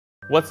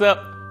What's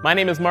up? My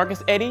name is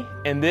Marcus Eddy,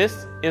 and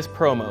this is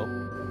Promo.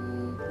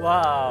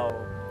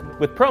 Wow.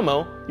 With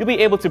Promo, you'll be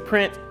able to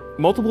print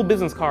multiple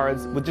business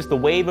cards with just a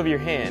wave of your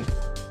hand.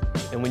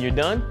 And when you're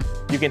done,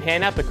 you can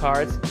hand out the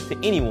cards to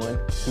anyone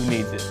who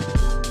needs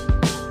it.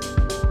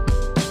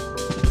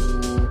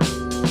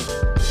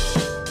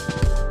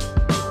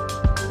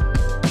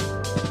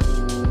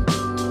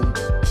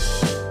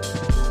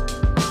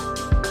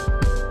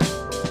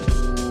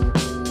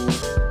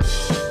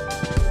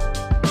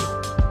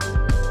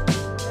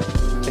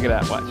 Look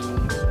at that, watch.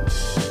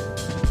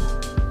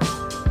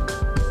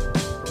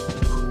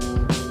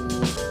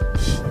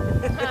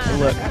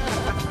 And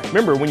look,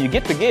 remember, when you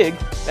get the gig,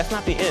 that's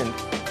not the end.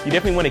 You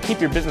definitely want to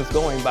keep your business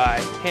going by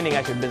handing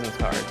out your business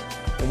card.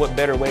 And what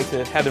better way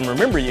to have them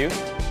remember you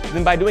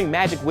than by doing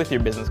magic with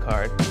your business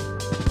card?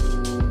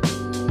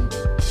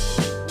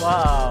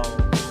 Wow.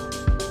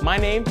 My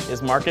name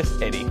is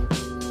Marcus Eddy.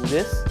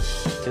 This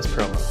is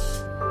Promo.